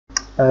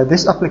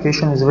This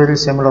application is very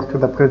similar to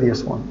the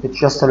previous one. It's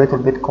just a little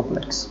bit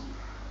complex.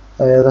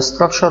 The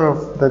structure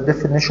of the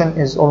definition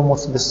is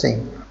almost the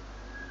same.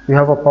 We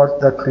have a part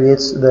that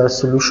creates the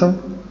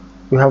solution,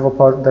 we have a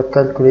part that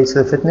calculates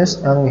the fitness,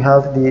 and we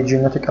have the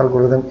genetic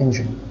algorithm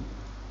engine.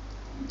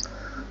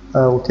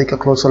 We'll take a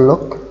closer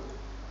look.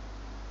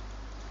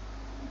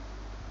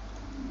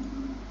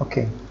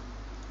 Okay.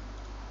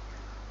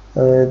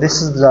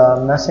 This is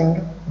the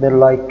massing. They're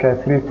like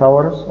 3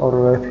 towers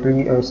or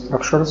 3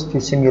 structures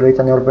to simulate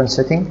an urban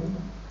setting,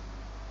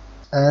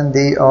 and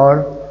they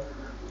are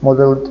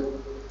modeled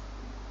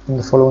in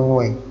the following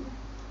way.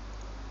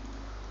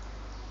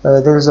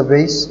 There is a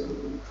base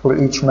for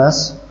each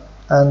mass,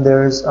 and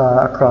there is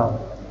a crown.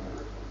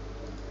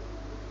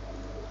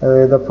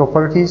 The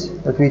properties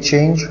that we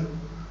change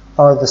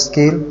are the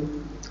scale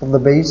of the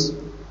base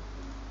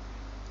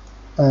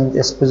and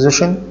its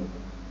position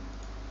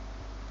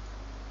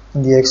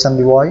in the X and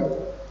the Y,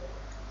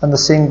 and the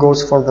same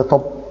goes for the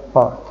top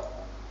part.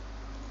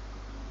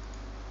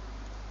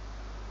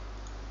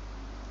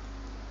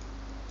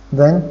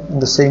 Then in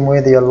the same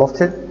way they are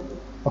lofted.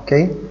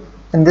 Okay,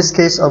 in this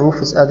case a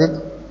roof is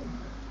added,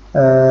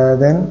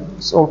 then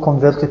it's all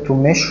converted to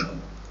mesh,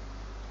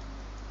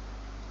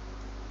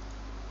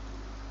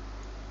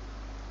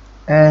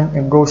 and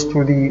it goes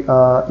to the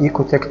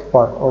ecotect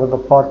part, or the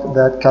part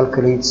that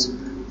calculates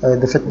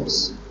the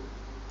fitness.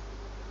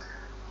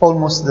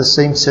 Almost the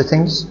same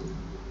settings.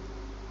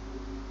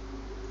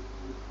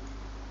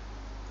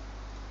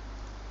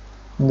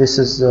 This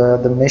is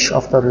the mesh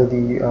after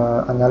the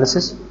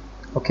analysis.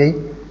 Okay,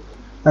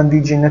 and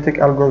the genetic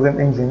algorithm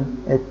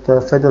engine, it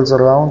fiddles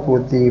around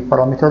with the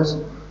parameters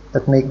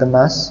that make the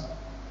mass,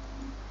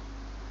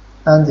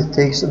 and it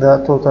takes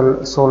the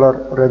total solar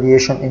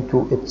radiation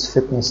into its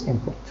fitness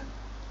input.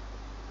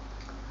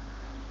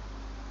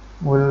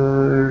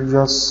 We'll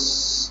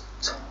just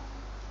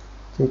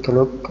take a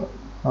look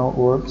how it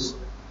works.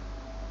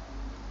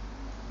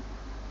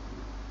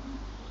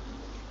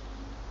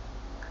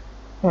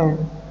 And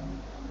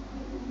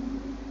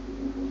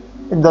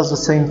it does the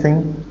same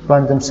thing,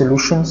 random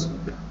solutions.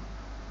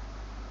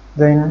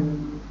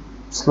 Then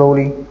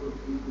slowly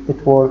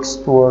it works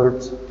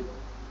towards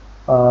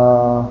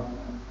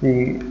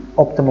the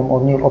optimum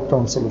or near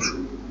optimum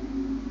solution.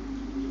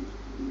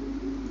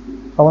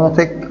 I want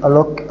to take a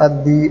look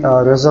at the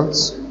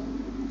results.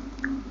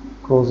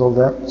 Close all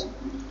that.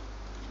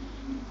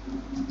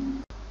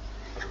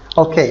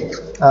 Okay,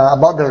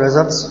 about the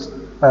results,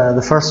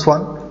 the first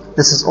one,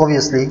 this is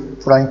obviously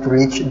trying to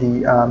reach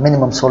the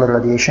minimum solar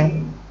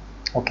radiation.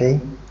 Okay,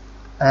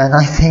 and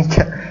I think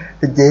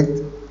it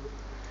did.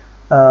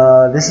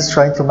 This is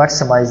trying to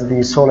maximize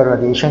the solar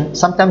radiation.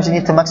 Sometimes you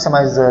need to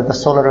maximize the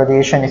solar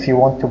radiation if you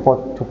want to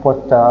put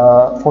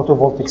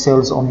photovoltaic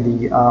cells on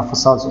the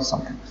facades or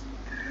something.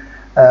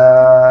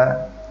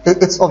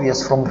 It's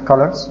obvious from the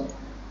colors,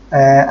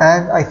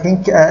 and I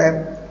think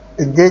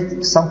it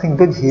did something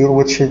good here,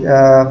 which it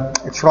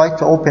tried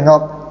to open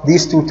up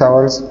these 2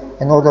 towers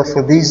in order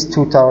for these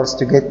 2 towers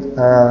to get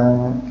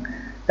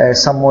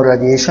some more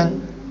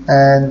radiation.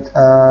 And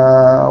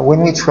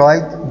when we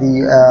tried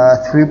the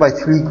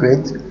 3x3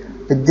 grid,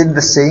 it did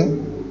the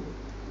same.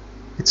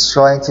 It's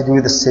trying to do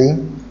the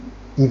same.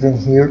 Even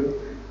here,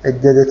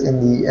 it did it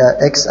in the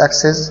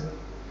x-axis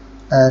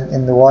and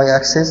in the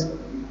y-axis,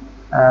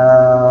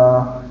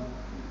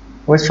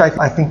 which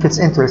I think it's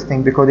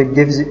interesting because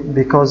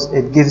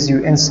it gives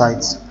you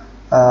insights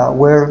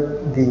where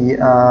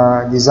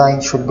the design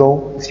should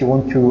go if you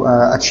want to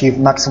achieve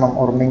maximum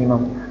or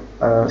minimum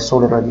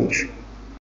solar radiation.